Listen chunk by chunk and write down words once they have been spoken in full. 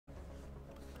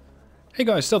Hey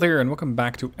guys, Stealth here, and welcome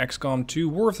back to XCOM 2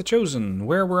 War of the Chosen,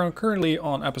 where we're currently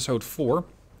on episode 4.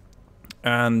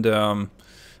 And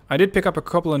I did pick up a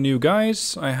couple of new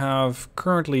guys. I have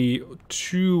currently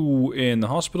 2 in the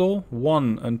hospital.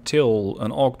 1 until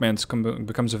an augment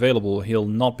becomes available, he'll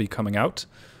not be coming out.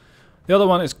 The other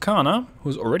one is Kana,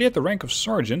 who's already at the rank of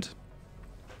Sergeant.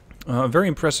 Very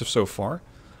impressive so far.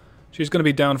 She's going to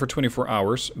be down for 24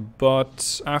 hours,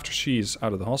 but after she's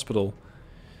out of the hospital,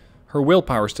 her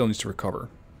willpower still needs to recover.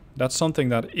 That's something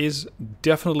that is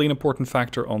definitely an important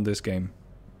factor on this game.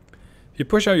 If you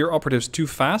push out your operatives too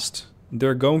fast,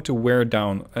 they're going to wear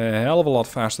down a hell of a lot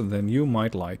faster than you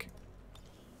might like.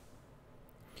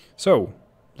 So,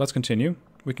 let's continue.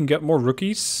 We can get more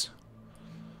rookies.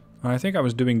 I think I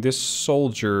was doing this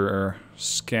soldier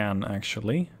scan,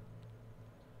 actually.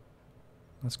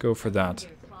 Let's go for that.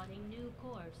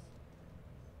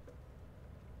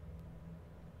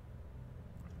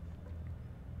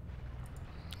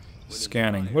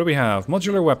 Scanning. What do we have?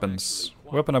 Modular weapons.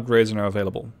 Weapon upgrades are now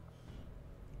available.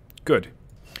 Good.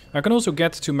 I can also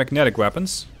get to magnetic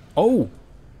weapons. Oh!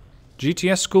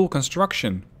 GTS school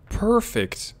construction.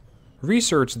 Perfect.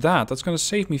 Research that. That's going to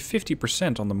save me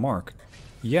 50% on the mark.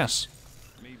 Yes.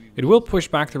 It will push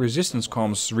back the resistance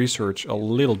comms research a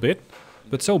little bit,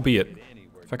 but so be it.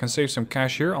 If I can save some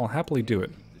cash here, I'll happily do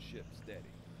it.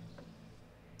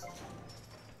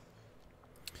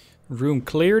 Room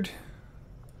cleared.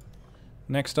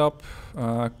 Next up,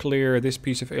 clear this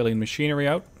piece of alien machinery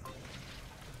out.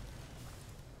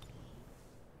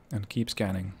 And keep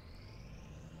scanning.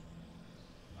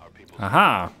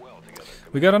 Aha!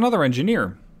 We got another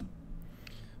engineer.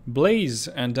 Blaze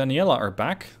and Daniela are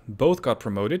back. Both got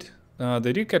promoted.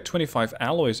 They did get 25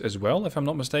 alloys as well, if I'm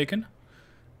not mistaken.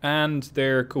 And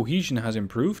their cohesion has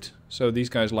improved, so these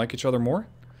guys like each other more.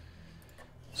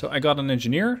 So I got an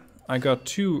engineer. I got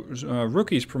 2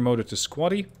 rookies promoted to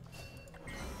squaddy.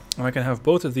 I can have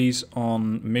both of these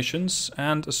on missions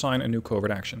and assign a new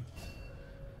covert action.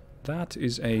 That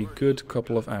is a good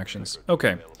couple of actions.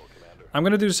 Okay, I'm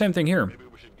going to do the same thing here.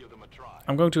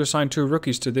 I'm going to assign 2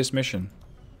 rookies to this mission.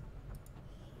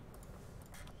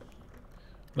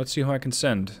 Let's see who I can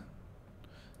send.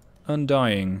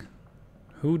 Undying.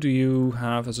 Who do you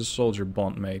have as a soldier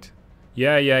bondmate?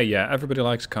 Yeah, everybody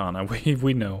likes Kana,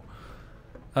 we know.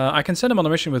 I can send him on a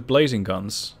mission with blazing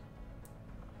guns.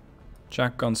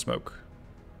 Jack Gunsmoke.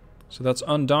 So that's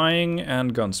Undying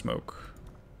and Gunsmoke.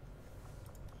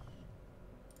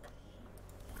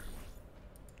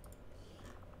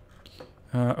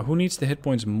 Who needs the hit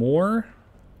points more?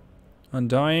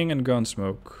 Undying and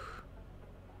Gunsmoke.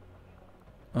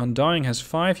 Undying has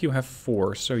 5, you have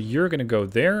 4. So you're going to go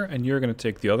there and you're going to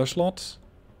take the other slot.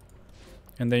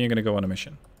 And then you're going to go on a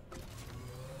mission.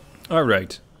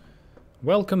 Alright.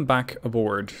 Welcome back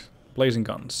aboard. Blazing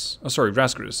guns. Oh, sorry,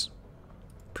 Razgriz.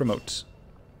 Promote.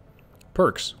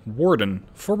 Perks. Warden.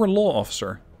 Former law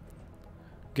officer.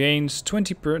 Gains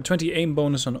 20 aim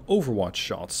bonus on Overwatch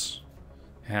shots.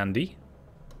 Handy.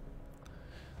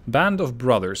 Band of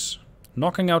Brothers.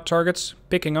 Knocking out targets,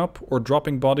 picking up or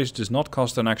dropping bodies does not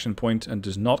cost an action point and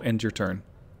does not end your turn.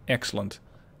 Excellent.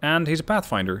 And he's a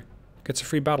Pathfinder. Gets a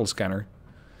free battle scanner.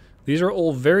 These are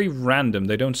all very random.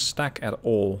 They don't stack at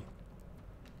all.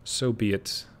 So be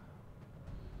it.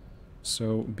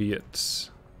 So be it.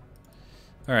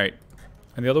 Alright,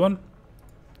 and the other one?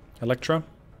 Electra,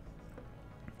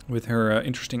 with her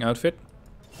interesting outfit.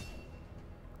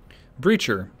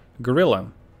 Breacher,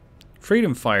 Gorilla,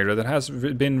 Freedom Fighter that has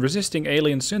been resisting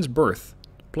aliens since birth.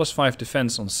 +5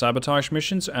 defense on sabotage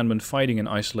missions and when fighting in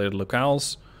isolated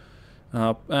locales.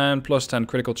 And +10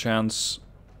 critical chance.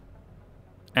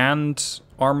 And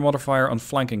armor modifier on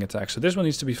flanking attacks. So this one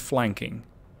needs to be flanking.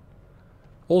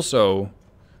 Also,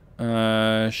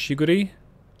 Shiguri.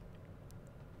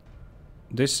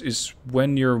 This is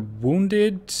when you're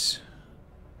wounded,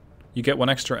 you get 1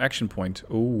 extra action point.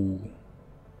 Ooh.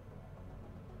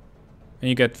 And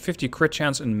you get 50 crit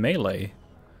chance in melee.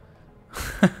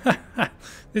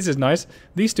 This is nice.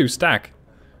 These 2 stack.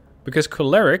 Because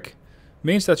Choleric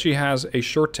means that she has a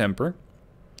short temper.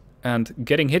 And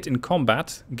getting hit in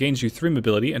combat gains you 3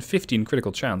 mobility and 15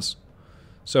 critical chance.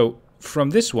 So from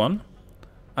this one,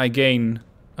 I gain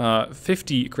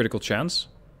 50 critical chance.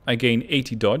 I gain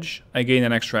 80 dodge. I gain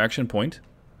an extra action point.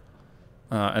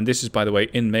 And this is, by the way,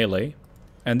 in melee.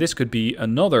 And this could be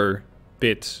another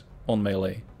bit on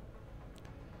melee.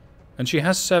 And she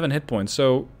has 7 hit points,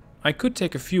 so I could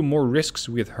take a few more risks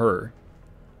with her.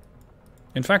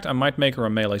 In fact, I might make her a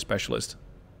melee specialist.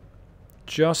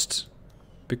 Just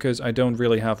because I don't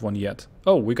really have one yet.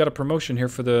 Oh, we got a promotion here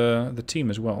for the team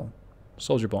as well.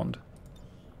 Soldier Bond.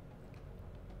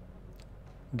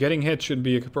 Getting hit should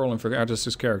be a problem for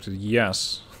artist's character.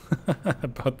 Yes.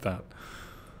 About that.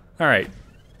 Alright.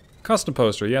 Custom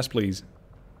poster. Yes, please.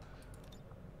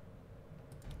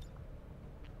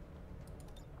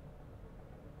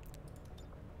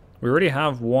 We already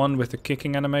have one with the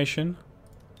kicking animation.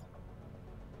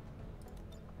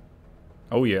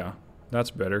 Oh yeah.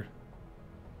 That's better.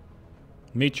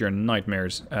 Meet your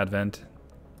nightmares, Advent.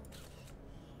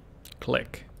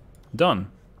 Click.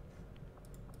 Done.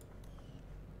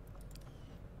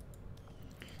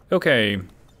 Okay.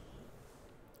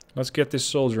 Let's get this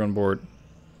soldier on board.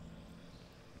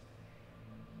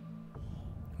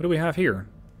 What do we have here?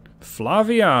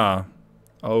 Flavia!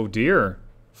 Oh dear.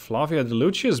 Flavia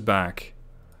DeLucia's back.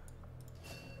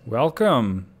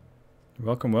 Welcome.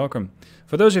 Welcome, welcome.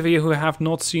 For those of you who have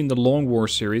not seen the Long War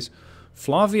series,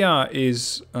 Flavia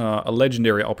is a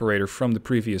legendary operator from the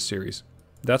previous series.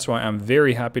 That's why I'm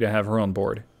very happy to have her on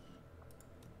board.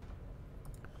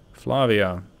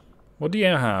 Flavia. What do you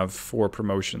have for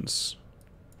promotions?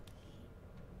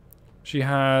 She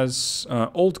has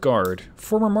Old Guard,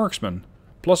 Former Marksman,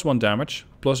 +1 damage,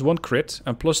 +1 crit,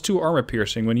 and +2 armor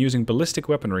piercing when using ballistic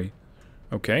weaponry.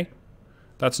 Okay.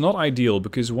 That's not ideal,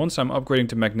 because once I'm upgrading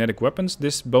to magnetic weapons,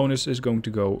 this bonus is going to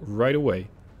go right away.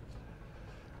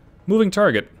 Moving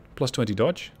target, +20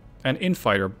 dodge, and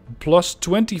Infighter,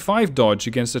 +25 dodge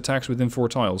against attacks within 4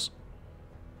 tiles.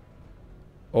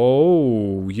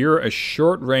 Oh, you're a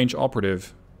short-range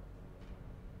operative.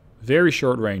 Very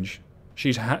short range.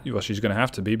 Well, she's gonna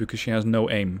have to be because she has no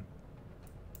aim.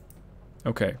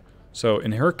 Okay, so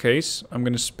in her case, I'm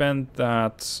gonna spend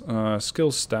that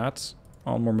skill stat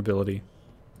on more mobility.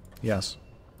 Yes.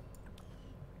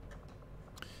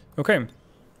 Okay.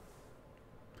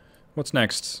 What's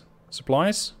next?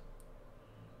 Supplies?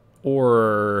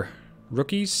 Or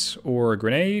rookies? Or a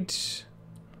grenade?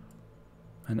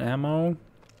 And ammo?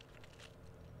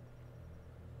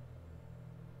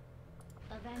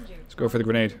 Let's go for the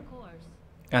grenade.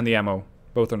 And the ammo.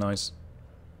 Both are nice.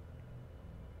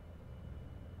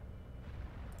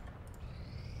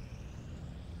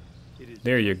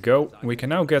 There you go. We can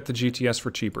now get the GTS for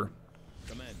cheaper.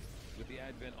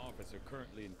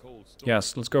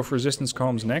 Yes, let's go for resistance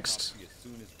comms next.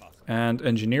 And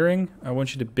engineering, I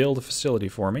want you to build a facility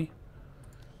for me.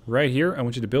 Right here, I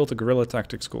want you to build a guerrilla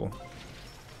tactics school.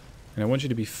 And I want you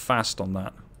to be fast on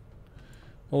that.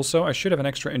 Also, I should have an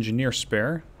extra engineer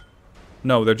spare.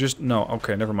 No, they're just... No,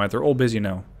 okay, never mind. They're all busy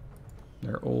now.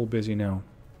 They're all busy now.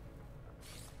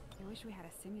 I wish we had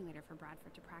a simulator for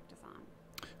Bradford to practice on.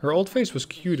 Her old face was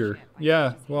cuter.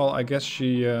 Yeah, well, I guess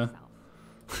she...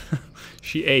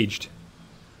 she aged.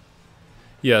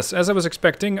 Yes, as I was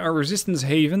expecting, our resistance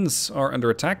havens are under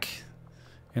attack.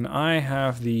 And I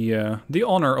have the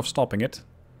honor of stopping it.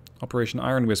 Operation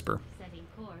Iron Whisper.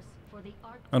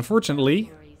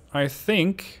 Unfortunately, I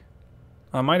think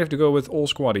I might have to go with all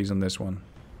squaddies on this one.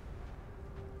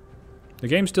 The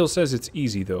game still says it's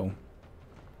easy, though.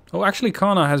 Oh, actually,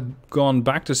 Kana has gone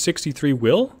back to 63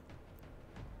 will?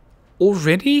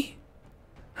 Already?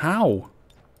 How?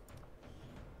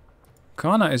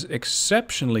 Kana is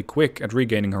exceptionally quick at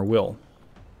regaining her will.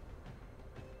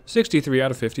 63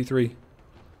 out of 53.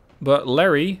 But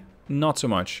Larry, not so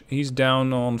much. He's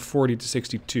down on 40 to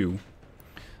 62.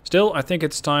 Still, I think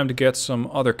it's time to get some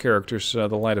other characters the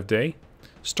light of day.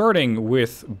 Starting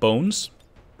with Bones,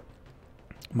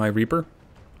 my Reaper.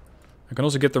 I can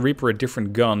also get the Reaper a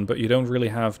different gun, but you don't really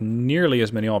have nearly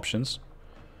as many options.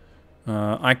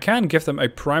 I can give them a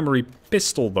primary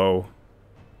pistol, though.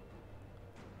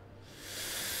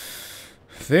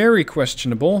 Very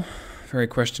questionable. Very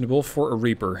questionable for a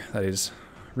Reaper, that is.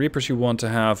 Reapers you want to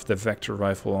have the Vector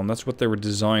rifle on. That's what they were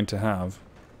designed to have.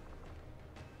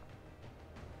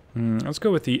 Let's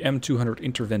go with the M200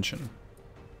 Intervention.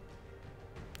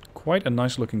 Quite a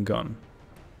nice looking gun.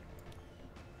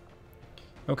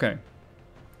 Okay.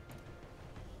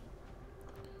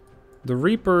 The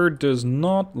Reaper does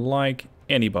not like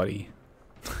anybody.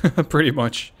 Pretty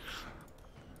much.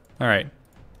 Alright.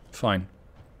 Fine.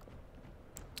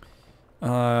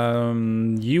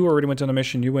 You already went on a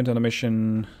mission. You went on a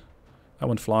mission. I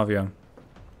went Flavia.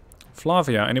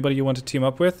 Flavia, anybody you want to team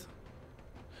up with?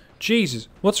 Jesus,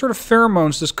 what sort of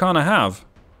pheromones does Kana have?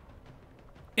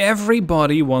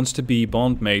 Everybody wants to be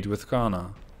bondmate with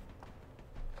Kana.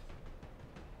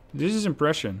 This is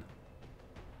impression.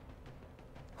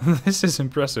 This is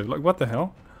impressive. Like, what the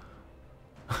hell?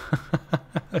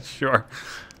 Sure.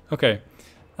 Okay.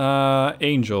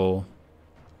 Angel.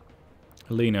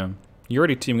 Helena. You're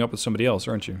already teaming up with somebody else,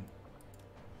 aren't you?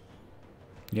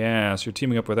 Yeah, so you're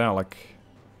teaming up with Alec.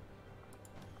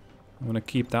 I'm gonna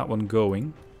keep that one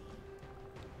going.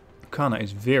 Kana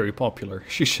is very popular.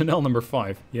 She's Chanel number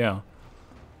 5. Yeah.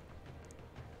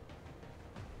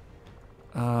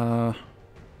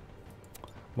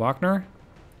 Wagner?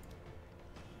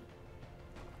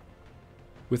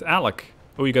 With Alec.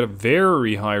 Oh, you got a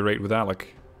very high rate with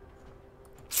Alec.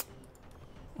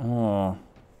 Oh.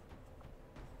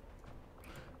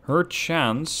 Her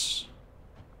chance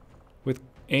with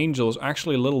Angel is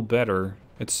actually a little better.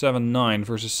 It's 7-9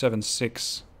 versus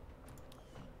 7-6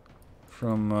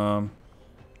 from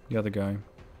the other guy.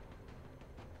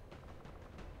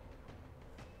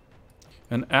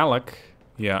 And Alec,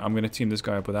 yeah, I'm gonna team this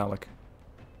guy up with Alec.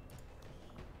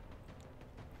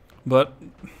 But,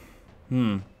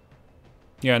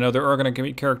 yeah, no, there are gonna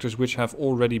be characters which have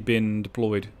already been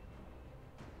deployed.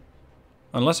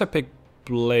 Unless I pick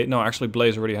Blaze. No, actually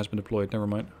Blaze already has been deployed, never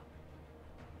mind.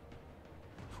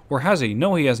 Or has he?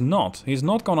 No, he has not. He's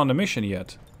not gone on a mission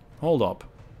yet. Hold up.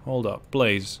 Hold up.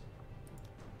 Blaze.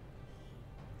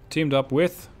 Teamed up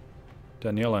with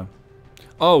Daniela.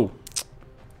 Oh!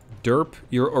 Derp,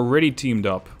 you're already teamed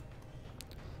up.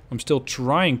 I'm still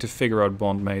trying to figure out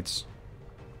bond mates.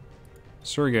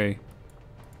 Sergey.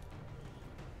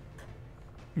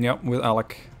 Yep, with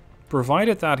Alec.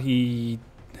 Provided that he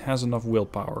has enough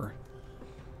willpower.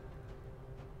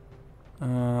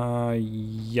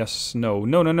 Yes, no.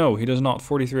 No, he does not.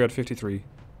 43 out of 53.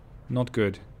 Not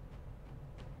good.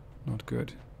 Not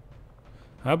good.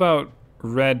 How about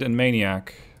Red and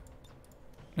Maniac?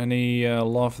 Any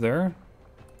love there?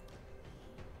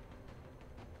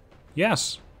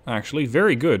 Yes, actually.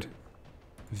 Very good.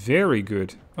 Very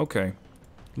good. Okay.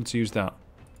 Let's use that.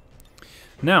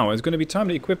 Now, it's going to be time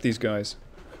to equip these guys.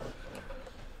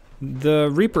 The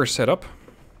Reaper setup.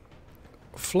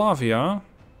 Flavia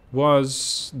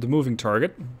was the moving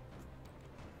target.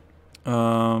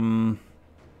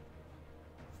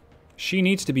 She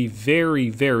needs to be very,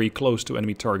 very close to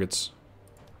enemy targets.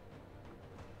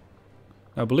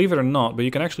 Now, believe it or not, but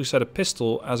you can actually set a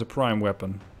pistol as a prime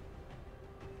weapon.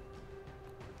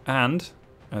 And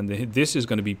this is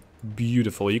going to be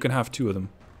beautiful. You can have 2 of them.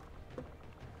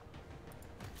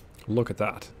 Look at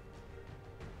that.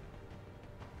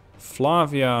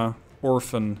 Flavia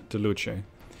Orphan DeLuce.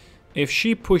 If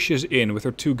she pushes in with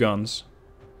her 2 guns,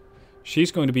 she's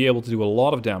going to be able to do a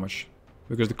lot of damage.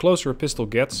 Because the closer a pistol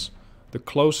gets, the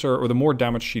closer or the more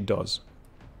damage she does.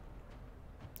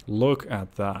 Look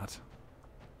at that.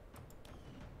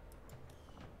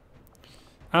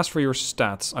 As for your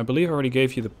stats, I believe I already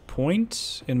gave you the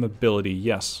point in mobility.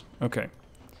 Yes. Okay.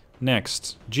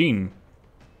 Next. Jean.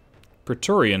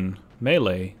 Praetorian.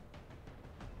 Melee.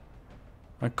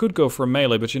 I could go for a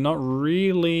melee, but you're not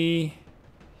really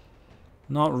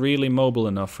mobile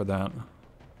enough for that.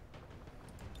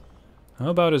 How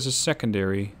about as a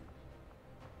secondary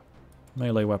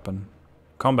melee weapon?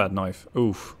 Combat knife.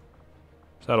 Oof.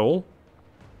 Is that all?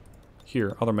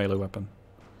 Here, other melee weapon.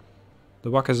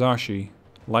 The Wakizashi.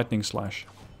 Lightning Slash.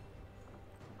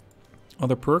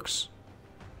 Other perks?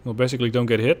 Well, basically don't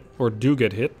get hit, or do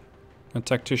get hit. And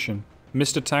Tactician.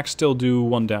 Missed attacks still do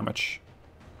 1 damage.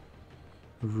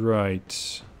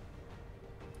 Right.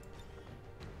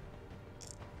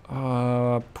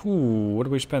 What do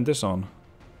we spend this on?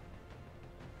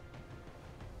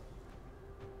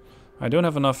 I don't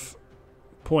have enough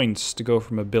points to go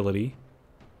for mobility.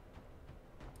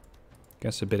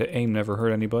 Guess a bit of aim never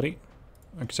hurt anybody.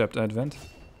 Except Advent.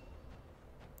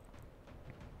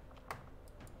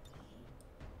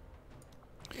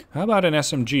 How about an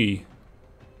SMG?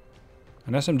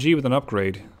 An SMG with an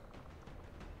upgrade.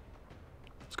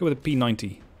 Let's go with a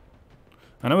P90.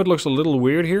 I know it looks a little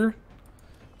weird here.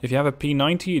 If you have a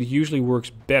P90, it usually works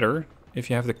better if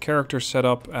you have the character set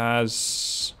up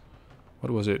as...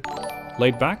 what was it?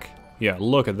 Laid back? Yeah,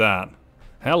 look at that.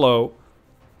 Hello.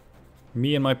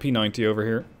 Me and my P90 over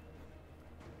here.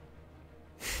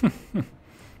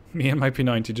 Me and my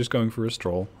P90 just going for a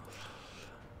stroll.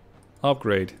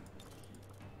 Upgrade.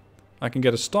 I can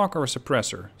get a stock or a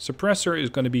suppressor. Suppressor is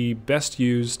going to be best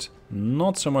used,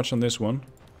 not so much on this one,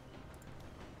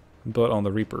 but on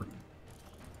the Reaper.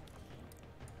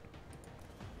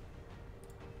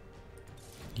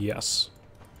 Yes.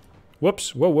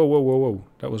 Whoops. Whoa.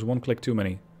 That was 1 click too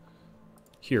many.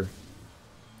 Here.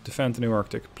 Defend the New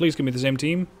Arctic. Please give me the same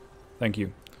team. Thank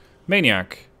you.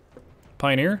 Maniac.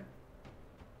 Pioneer.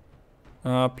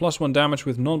 +1 damage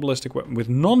with non-ballistic weapon. With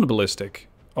non-ballistic.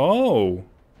 Oh.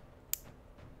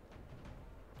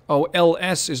 Oh,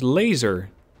 LS is laser.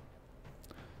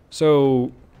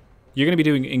 So, you're going to be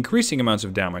doing increasing amounts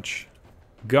of damage.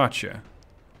 Gotcha.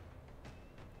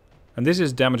 And this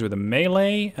is damage with a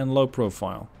melee and low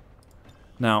profile.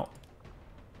 Now,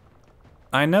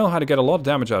 I know how to get a lot of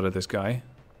damage out of this guy.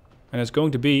 And it's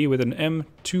going to be with an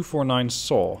M249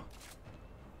 saw.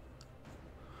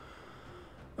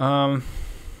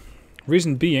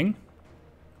 Reason being,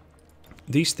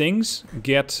 these things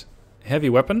get heavy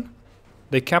weapon.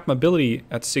 They cap mobility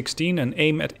at 16 and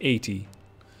aim at 80.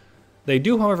 They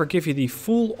do, however, give you the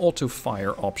full auto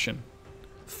fire option.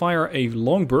 Fire a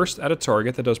long burst at a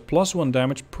target that does +1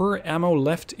 damage per ammo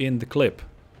left in the clip.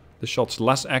 The shot's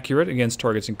less accurate against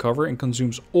targets in cover and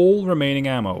consumes all remaining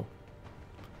ammo.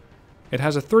 It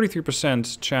has a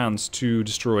 33% chance to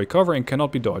destroy cover and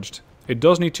cannot be dodged. It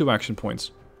does need 2 action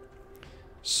points.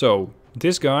 So,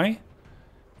 this guy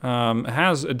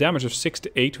has a damage of 6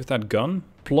 to 8 with that gun,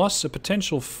 plus a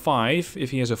potential 5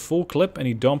 if he has a full clip and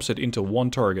he dumps it into one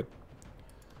target.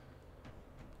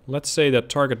 Let's say that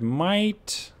target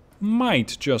might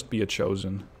just be a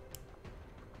chosen.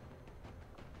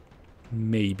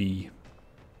 Maybe.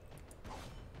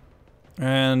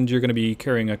 And you're going to be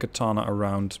carrying a katana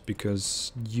around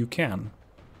because you can.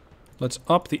 Let's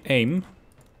up the aim.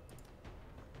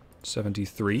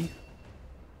 73.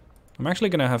 I'm actually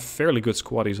going to have fairly good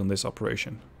squaddies on this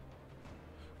operation.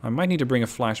 I might need to bring a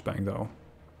flashbang though.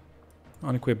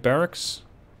 Unequipped barracks.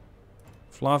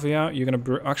 Flavia, you're going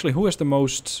to... Actually, who has the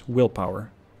most willpower?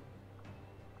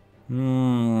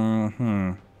 You.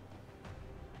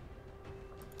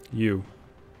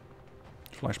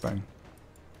 Flashbang.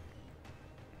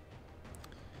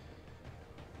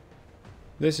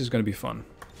 This is going to be fun.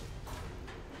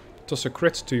 Toss a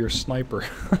crit to your sniper.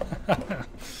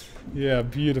 Yeah,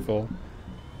 beautiful.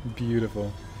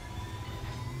 Beautiful.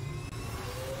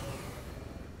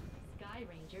 Sky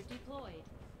Ranger deployed.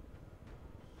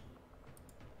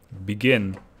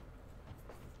 Begin.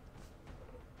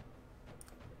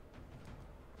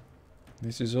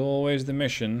 This is always the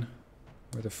mission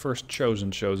where the first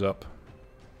chosen shows up.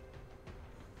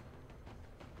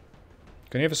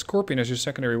 Can you have a scorpion as your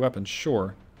secondary weapon?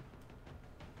 Sure.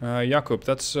 Jakub,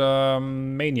 that's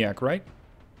Maniac, right?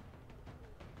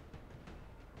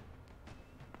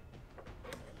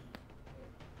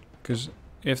 Because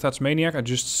if that's Maniac, I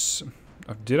just...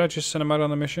 Did I just send him out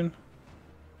on a mission?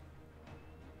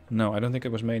 No, I don't think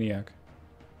it was Maniac.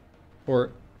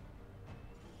 Or...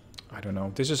 I don't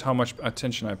know. This is how much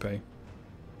attention I pay.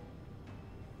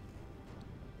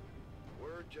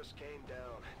 Word just came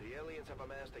down. The aliens have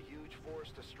amassed a huge force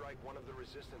to strike one of the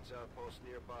resistance outposts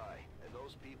nearby. And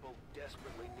those people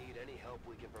desperately need any help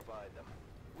we can provide them.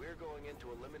 We're going in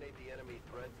to eliminate the enemy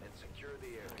threat and secure the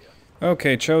area.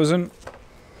 Okay, Chosen.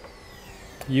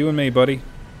 You and me, buddy.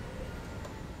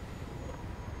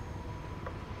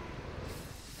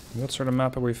 What sort of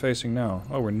map are we facing now?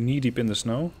 Oh, we're knee-deep in the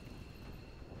snow.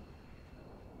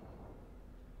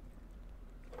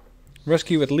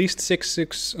 Rescue at least six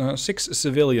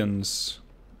civilians.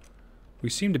 We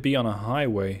seem to be on a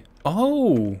highway.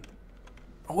 Oh!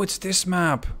 Oh, it's this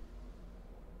map.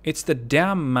 It's the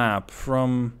dam map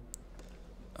from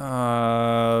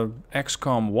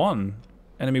XCOM 1.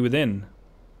 Enemy Within.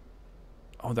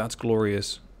 Oh, that's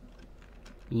glorious.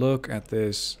 Look at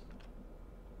this.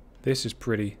 This is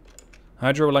pretty.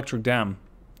 Hydroelectric dam.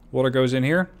 Water goes in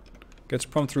here, gets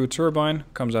pumped through a turbine,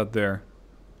 comes out there.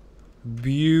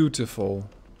 Beautiful.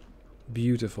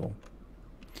 Beautiful.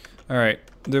 Alright,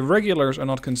 the regulars are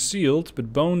not concealed,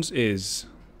 but Bones is.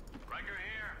 Riker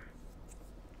here.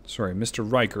 Sorry, Mr.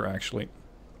 Riker, actually.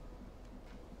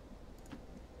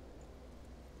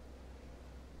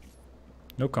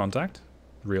 No contact?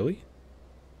 Really?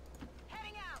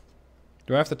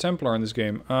 Do I have the Templar in this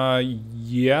game?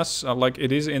 Yes. Like,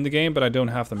 it is in the game, but I don't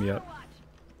have them yet.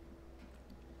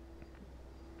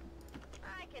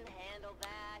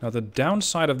 Now, the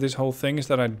downside of this whole thing is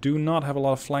that I do not have a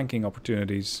lot of flanking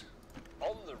opportunities.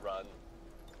 On the run.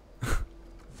 Come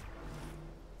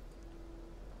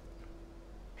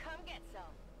get some.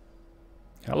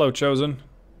 Hello, Chosen.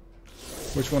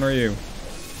 Which one are you?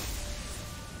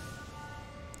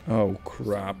 Oh,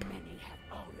 crap.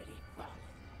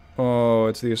 Oh,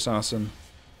 it's the assassin.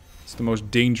 It's the most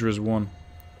dangerous one.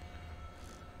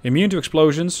 Immune to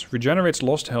explosions, regenerates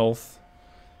lost health,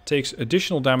 takes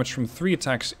additional damage from 3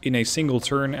 attacks in a single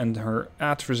turn, and her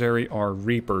adversary are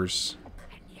Reapers.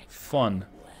 Fun.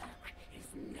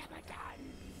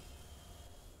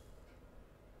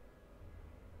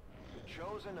 The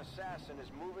chosen assassin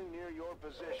is moving near your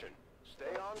position.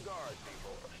 Stay on guard,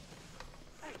 people.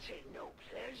 I take no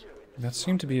pleasure in That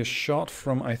seemed to be a shot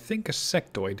from, I think, a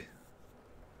sectoid.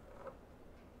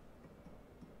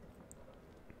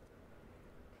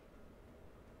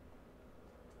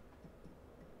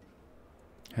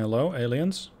 Hello,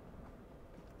 aliens?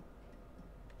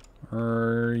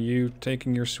 Are you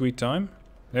taking your sweet time?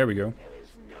 There we go. There is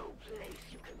no place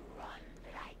you can run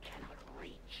that I cannot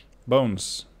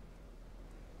Bones.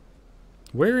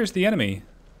 Where is the enemy?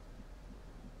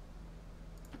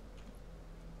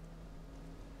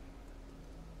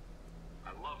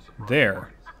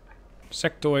 There.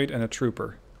 Sectoid and a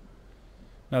trooper.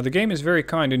 Now the game is very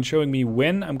kind in showing me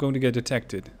when I'm going to get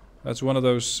detected. That's one of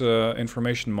those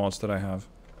information mods that I have.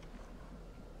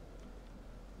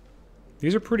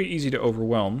 These are pretty easy to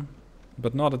overwhelm,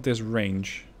 but not at this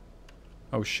range.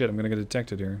 Oh shit, I'm gonna get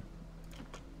detected here.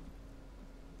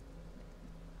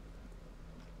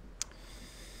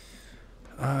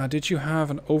 Did you have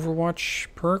an Overwatch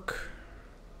perk?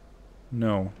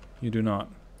 No, you do not.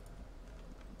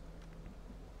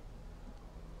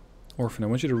 Orphan, I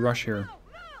want you to rush here.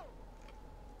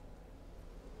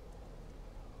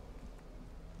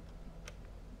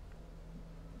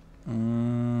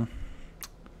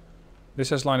 This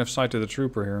has line of sight to the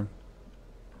trooper here.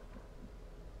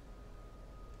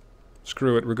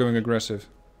 Screw it, we're going aggressive.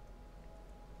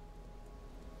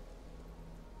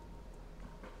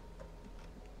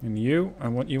 And you, I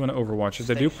want you in Overwatch. As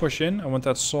they do push in, I want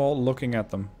that Saw looking at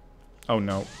them. Oh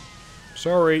no.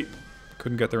 Sorry.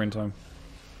 Couldn't get there in time.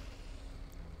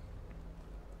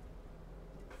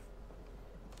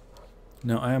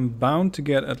 Now I am bound to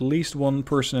get at least one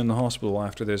person in the hospital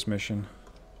after this mission.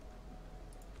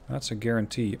 That's a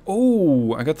guarantee.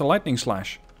 Oh, I got the Lightning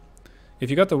Slash. If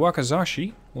you got the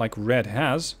Wakizashi, like Red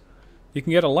has, you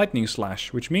can get a Lightning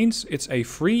Slash, which means it's a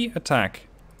free attack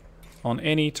on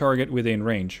any target within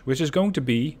range, which is going to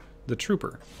be the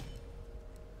trooper.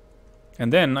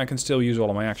 And then I can still use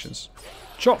all of my actions.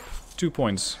 Chop! 2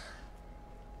 points.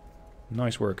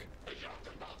 Nice work.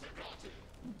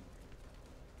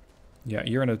 Yeah,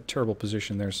 you're in a terrible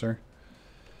position there, sir.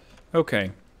 Okay.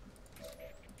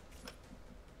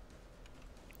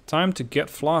 Time to get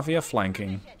Flavia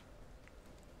flanking.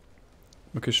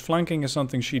 Because flanking is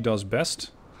something she does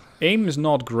best. Aim is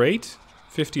not great.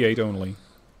 58 only.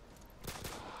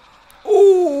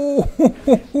 Ooh!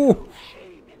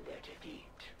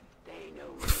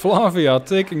 Flavia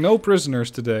taking no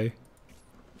prisoners today.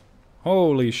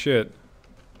 Holy shit.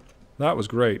 That was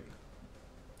great.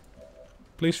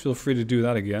 Please feel free to do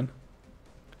that again.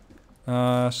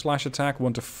 Slash attack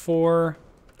 1 to 4.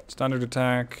 Standard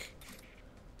attack.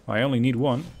 I only need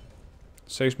 1.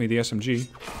 Saves me the SMG.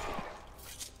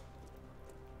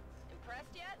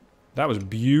 That was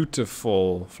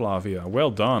beautiful, Flavia.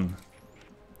 Well done.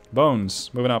 Bones,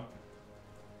 moving up.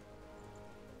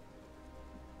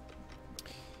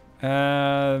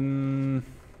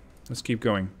 Let's keep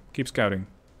going. Keep scouting.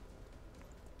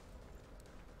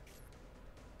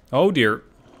 Oh dear.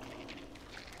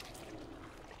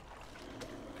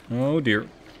 Oh dear.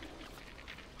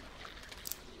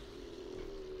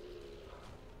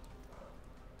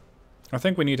 I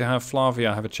think we need to have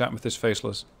Flavia have a chat with this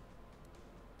faceless.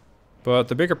 But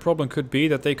the bigger problem could be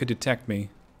that they could detect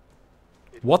me.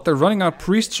 What, they're running out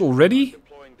priests already?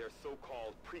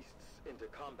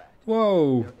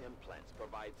 Whoa.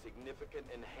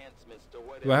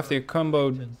 Do I have the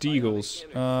akimbo deagles?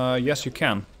 Yes you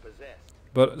can.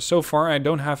 But so far I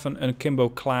don't have an akimbo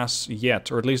class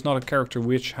yet, or at least not a character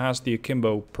which has the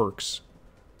akimbo perks.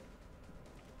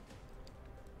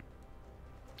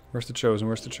 Where's the Chosen?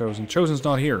 Where's the Chosen? Chosen's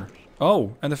not here.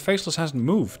 Oh, and the Faceless hasn't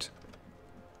moved.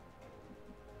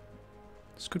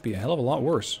 This could be a hell of a lot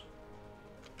worse.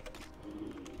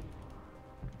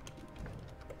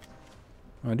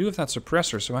 I do have that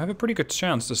suppressor, so I have a pretty good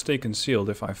chance to stay concealed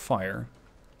if I fire.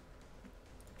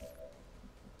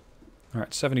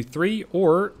 Alright, 73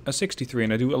 or a 63,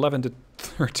 and I do 11 to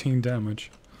 13 damage.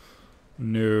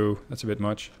 No, that's a bit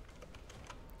much.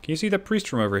 Can you see that priest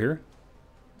from over here?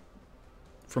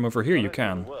 From over here you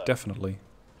can, definitely.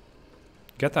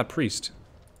 Get that priest.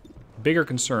 Bigger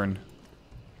concern.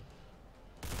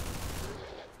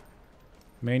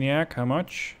 Maniac, how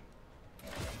much?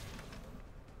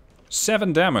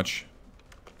 7 damage.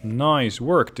 Nice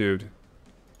work, dude.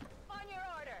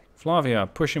 Flavia,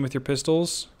 push in with your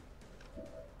pistols.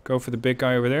 Go for the big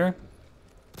guy over there.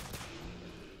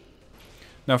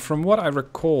 Now, from what I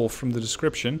recall from the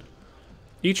description,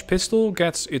 each pistol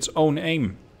gets its own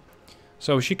aim.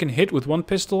 So she can hit with one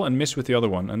pistol and miss with the other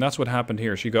one. And that's what happened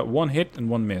here. She got 1 hit and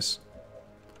 1 miss.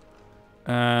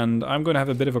 And I'm going to have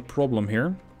a bit of a problem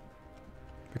here.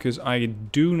 Because I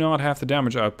do not have the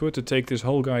damage output to take this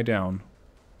whole guy down.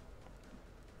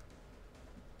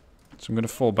 So I'm going to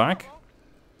fall back.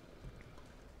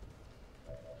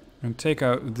 And take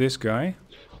out this guy.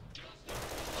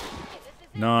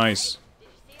 Nice.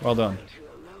 Well done.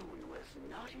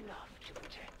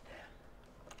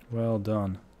 Well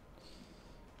done.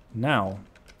 Now.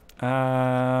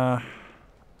 I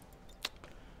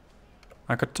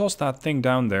I could toss that thing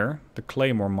down there, the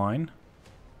Claymore mine.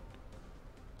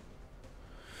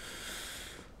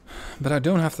 But I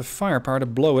don't have the firepower to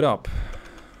blow it up.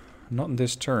 Not in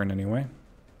this turn, anyway.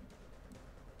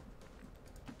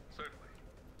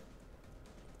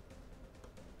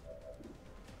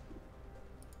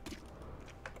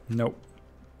 Nope.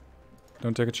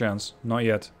 Don't take a chance. Not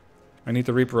yet. I need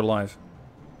the Reaper alive.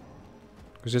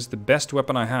 Because it's the best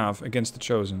weapon I have against the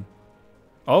Chosen.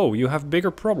 Oh, you have bigger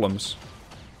problems.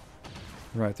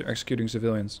 Right, they're executing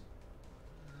civilians.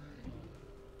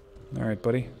 Alright,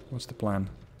 buddy. What's the plan?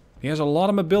 He has a lot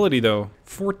of mobility, though.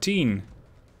 14.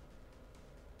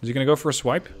 Is he gonna go for a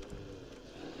swipe?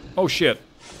 Oh, shit.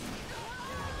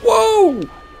 Whoa!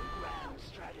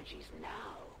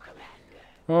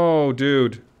 Oh,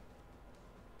 dude.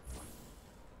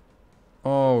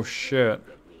 Oh, shit.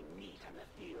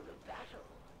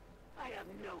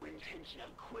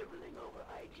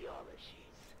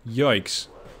 Yikes.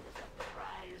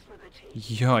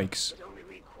 Yikes.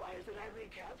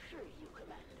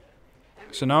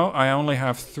 So now I only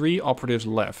have 3 operatives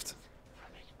left.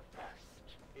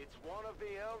 It's one of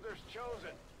the elders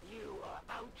chosen. You are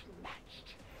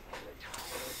outmatched.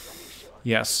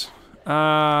 Yes.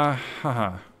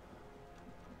 Haha.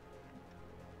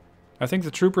 I think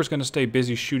the trooper's gonna stay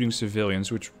busy shooting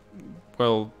civilians, which,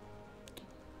 well,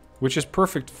 which is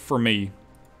perfect for me.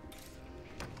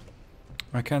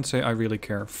 I can't say I really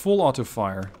care. Full auto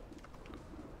fire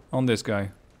on this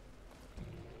guy.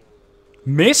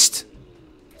 Missed?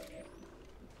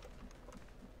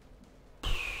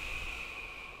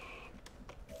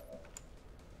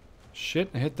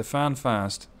 Shit, hit the fan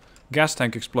fast. Gas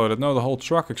tank exploded. No, the whole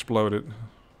truck exploded.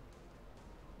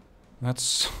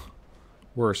 That's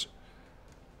worse.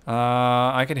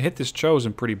 I can hit this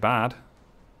Chosen pretty bad.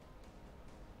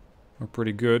 Or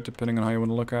pretty good, depending on how you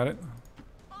want to look at it.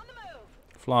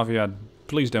 Flavia,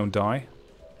 please don't die.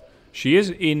 She is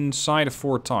inside of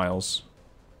 4 tiles.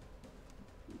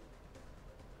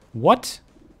 What?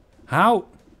 How?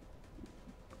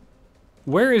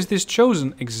 Where is this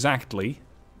Chosen exactly?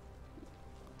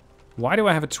 Why do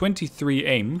I have a 23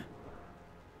 aim?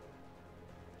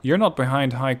 You're not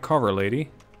behind high cover, lady.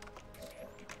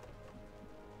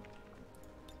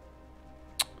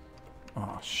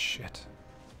 Oh, shit.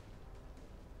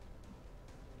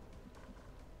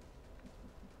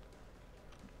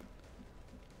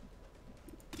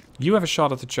 You have a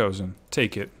shot at the Chosen.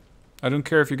 Take it. I don't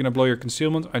care if you're gonna blow your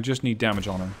concealment, I just need damage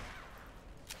on her.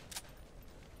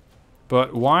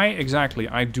 But why exactly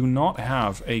I do not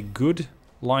have a good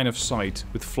line of sight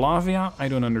with Flavia, I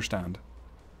don't understand.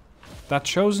 That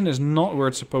Chosen is not where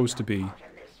it's supposed to be.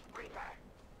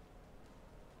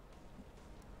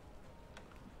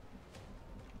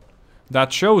 That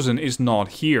Chosen is not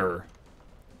here.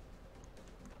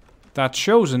 That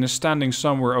Chosen is standing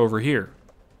somewhere over here.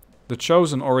 The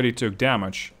Chosen already took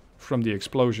damage from the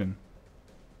explosion.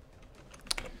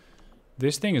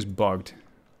 This thing is bugged.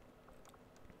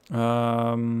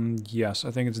 Yes,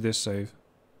 I think it's this save.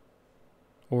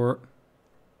 Or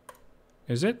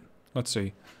is it? Let's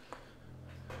see.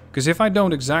 Because if I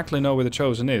don't exactly know where the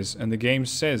Chosen is, and the game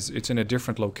says it's in a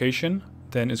different location,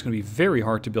 then it's going to be very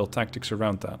hard to build tactics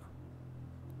around that.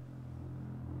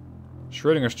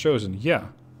 Schrodinger's Chosen, yeah.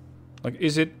 Like,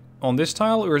 is it on this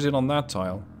tile or is it on that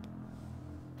tile?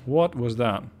 What was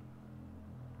that?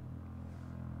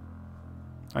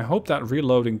 I hope that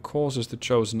reloading causes the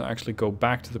Chosen to actually go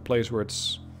back to the place where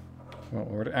it's... well,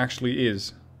 where it actually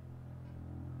is.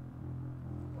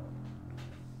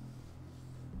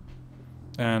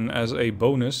 And as a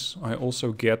bonus, I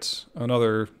also get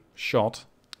another shot,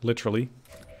 literally,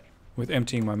 with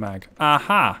emptying my mag.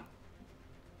 Aha!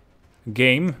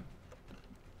 Game,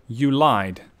 you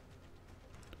lied.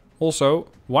 Also,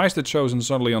 why is the Chosen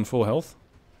suddenly on full health?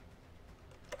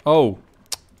 Oh,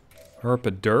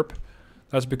 herp-a-derp.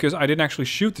 That's because I didn't actually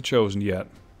shoot the Chosen yet.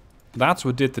 That's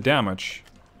what did the damage.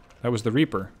 That was the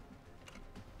Reaper.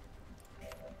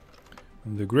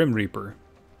 The Grim Reaper.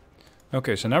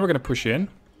 Okay, so now we're going to push in.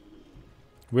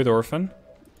 With Orphan.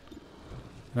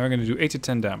 Now we're going to do 8 to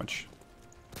 10 damage.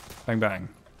 Bang bang.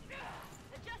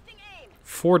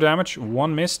 4 damage,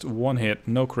 1 missed, 1 hit,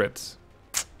 no crit.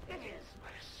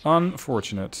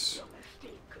 Unfortunate.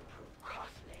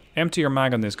 Empty your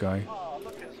mag on this guy.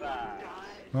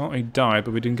 Well, he died,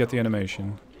 but we didn't get the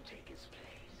animation.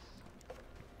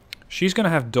 She's gonna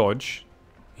have dodge.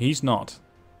 He's not.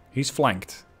 He's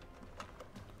flanked.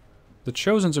 The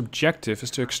Chosen's objective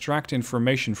is to extract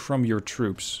information from your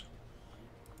troops.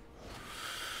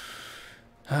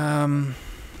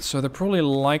 So they're probably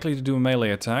likely to do a melee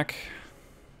attack.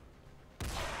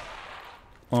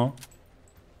 Oh.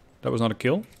 That was not a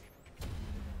kill.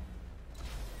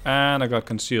 And I got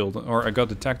concealed, or I got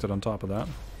detected on top of that.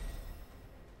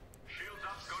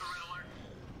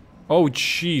 Oh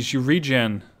jeez, you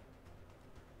regen.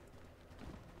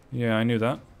 Yeah, I knew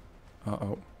that.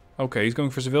 Uh-oh. Okay, he's going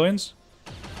for civilians.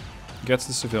 Gets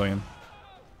the civilian.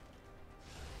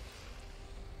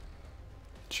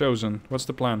 Chosen. What's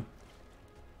the plan?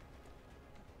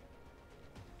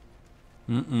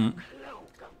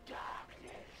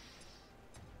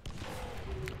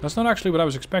 That's not actually what I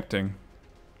was expecting.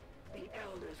 The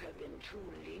elders have been too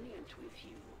lenient with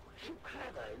you. Too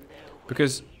clever in their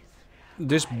Because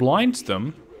this blinds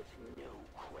them, with no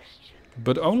question.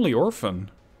 but only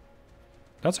Orphan.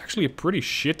 That's actually a pretty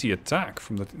shitty attack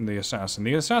from the assassin.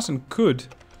 The assassin could,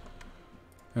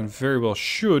 and very well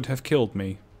should, have killed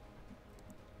me.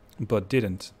 But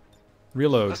didn't.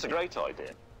 Reload. That's a great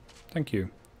idea. Thank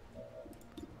you.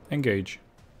 Engage.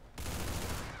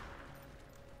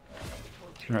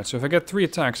 Alright, so if I get 3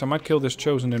 attacks, I might kill this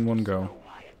Chosen in one go.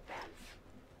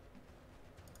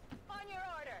 On your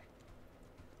order.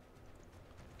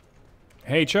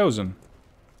 Hey, Chosen.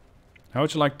 How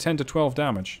would you like 10 to 12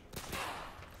 damage?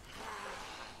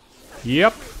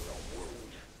 Yep.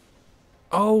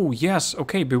 Oh, yes.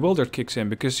 Okay, Bewildered kicks in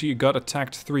because he got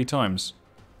attacked 3 times.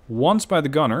 Once by the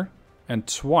gunner and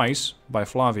twice by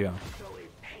Flavia. So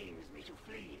it pains me to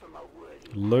flee from a worthy.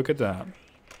 Look at that.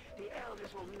 The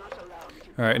elders will not allow me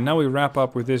to. Alright, and now we wrap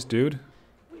up with this dude.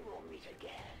 We will meet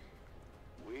again.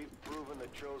 We've proven the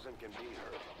Chosen can be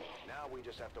hurt. Now we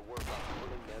just have to work on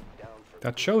pulling them down for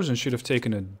That Chosen should have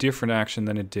taken a different action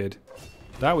than it did.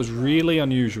 That was really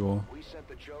unusual. We sent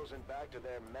the Chosen back to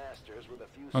their masters with a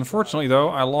few. Unfortunately, though,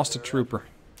 I lost a trooper.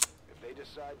 If they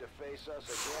decide to face us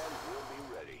again, we'll be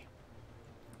ready.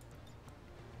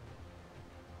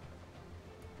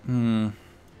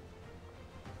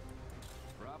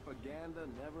 Propaganda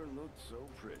never looked so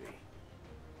pretty.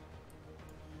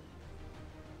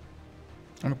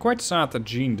 I'm quite sad that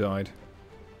Jean died.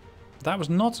 That was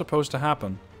not supposed to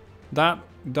happen. That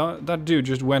dude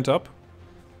just went up,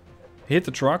 hit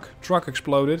the truck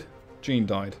exploded, Jean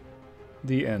died.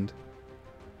 The end.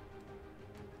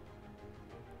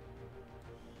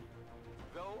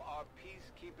 Though our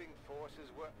peacekeeping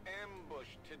forces were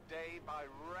ambushed today by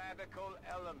radical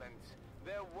elements,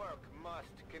 their work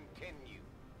must continue.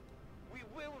 We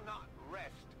will not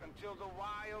rest until the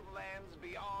wild lands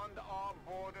beyond our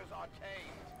borders are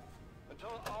tamed.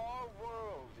 Until our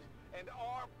world and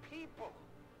our people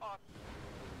are...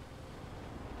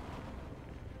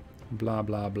 Blah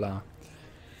blah blah.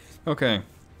 Okay.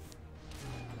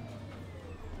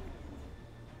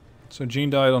 So Jean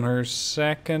died on her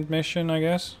second mission, I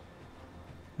guess?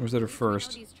 Or was that her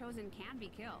first? These Chosen can be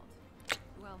killed.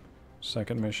 Well,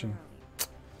 Second mission.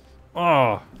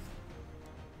 temporarily. Oh!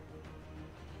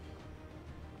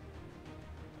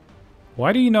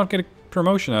 Why do you not get a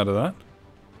promotion out of that?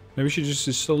 Maybe she just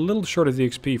is a little short of the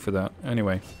XP for that.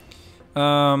 Anyway.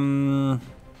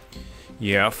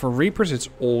 Yeah, for Reapers it's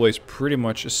always pretty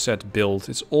much a set build.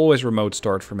 It's always remote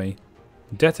start for me.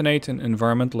 Detonate an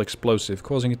environmental explosive,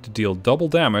 causing it to deal double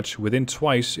damage within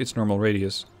twice its normal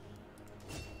radius.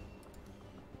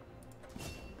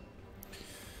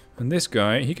 And this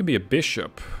guy, he can be a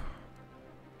bishop.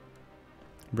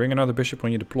 Bring another bishop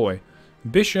when you deploy.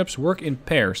 Bishops work in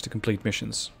pairs to complete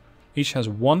missions. Each has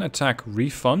 1 attack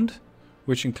refund,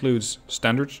 which includes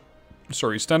standard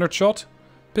shot,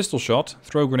 pistol shot,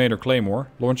 throw grenade or claymore,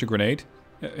 launch a grenade,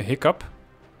 hiccup,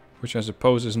 which I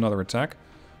suppose is another attack,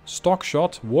 stock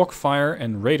shot, walk fire,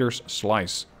 and raider's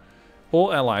slice.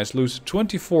 All allies lose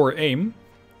 24 aim,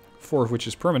 4 of which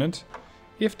is permanent,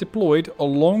 if deployed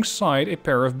alongside a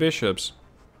pair of bishops.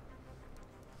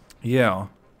 Yeah.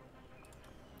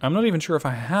 I'm not even sure if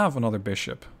I have another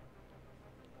bishop.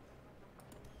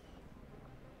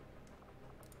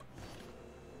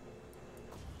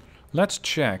 Let's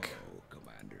check.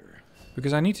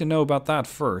 Because I need to know about that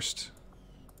first.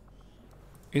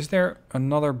 Is there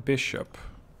another bishop?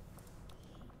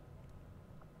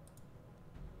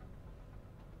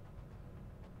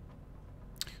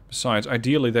 Besides,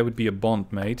 ideally they would be a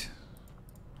bondmate.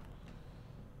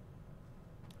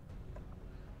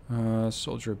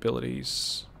 Soldier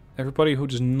abilities. Everybody who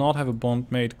does not have a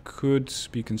bondmate could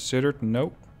be considered.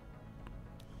 Nope.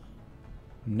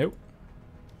 Nope.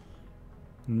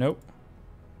 Nope.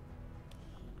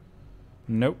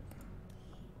 Nope.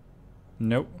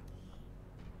 Nope.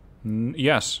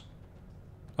 Yes.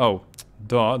 Oh,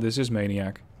 duh, this is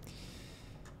Maniac.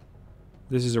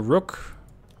 This is a rook.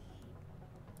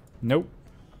 Nope.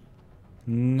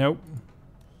 Nope.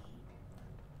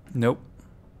 Nope.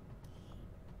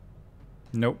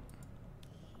 Nope.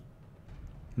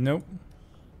 Nope.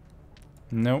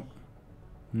 Nope.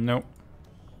 No.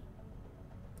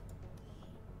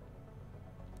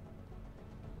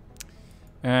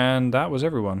 And that was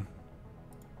everyone.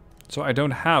 So I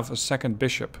don't have a second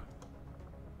bishop.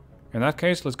 In that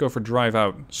case, let's go for drive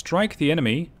out. Strike the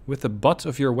enemy with the butt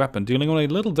of your weapon, dealing only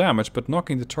little damage but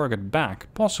knocking the target back,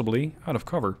 possibly out of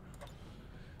cover.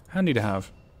 Handy to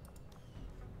have.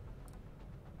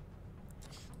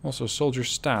 Also, soldier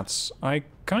stats. I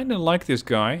kind of like this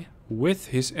guy with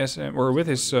his SM or with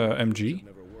his MG.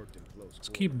 Let's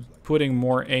keep putting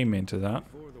more aim into that.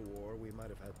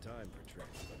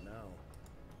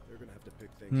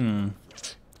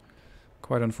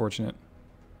 Quite unfortunate.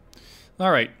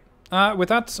 All right. With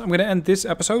that, I'm going to end this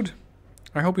episode.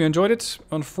 I hope you enjoyed it.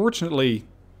 Unfortunately,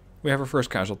 we have our first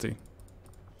casualty.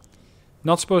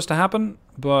 Not supposed to happen,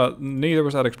 but neither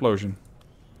was that explosion.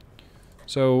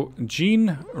 So,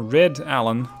 Gene Red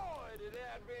Allen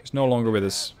is no longer with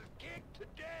us.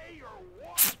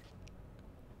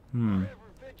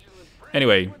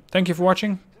 Anyway, thank you for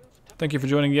watching. Thank you for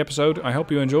joining the episode. I hope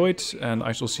you enjoyed, and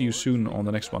I shall see you soon on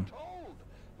the next one.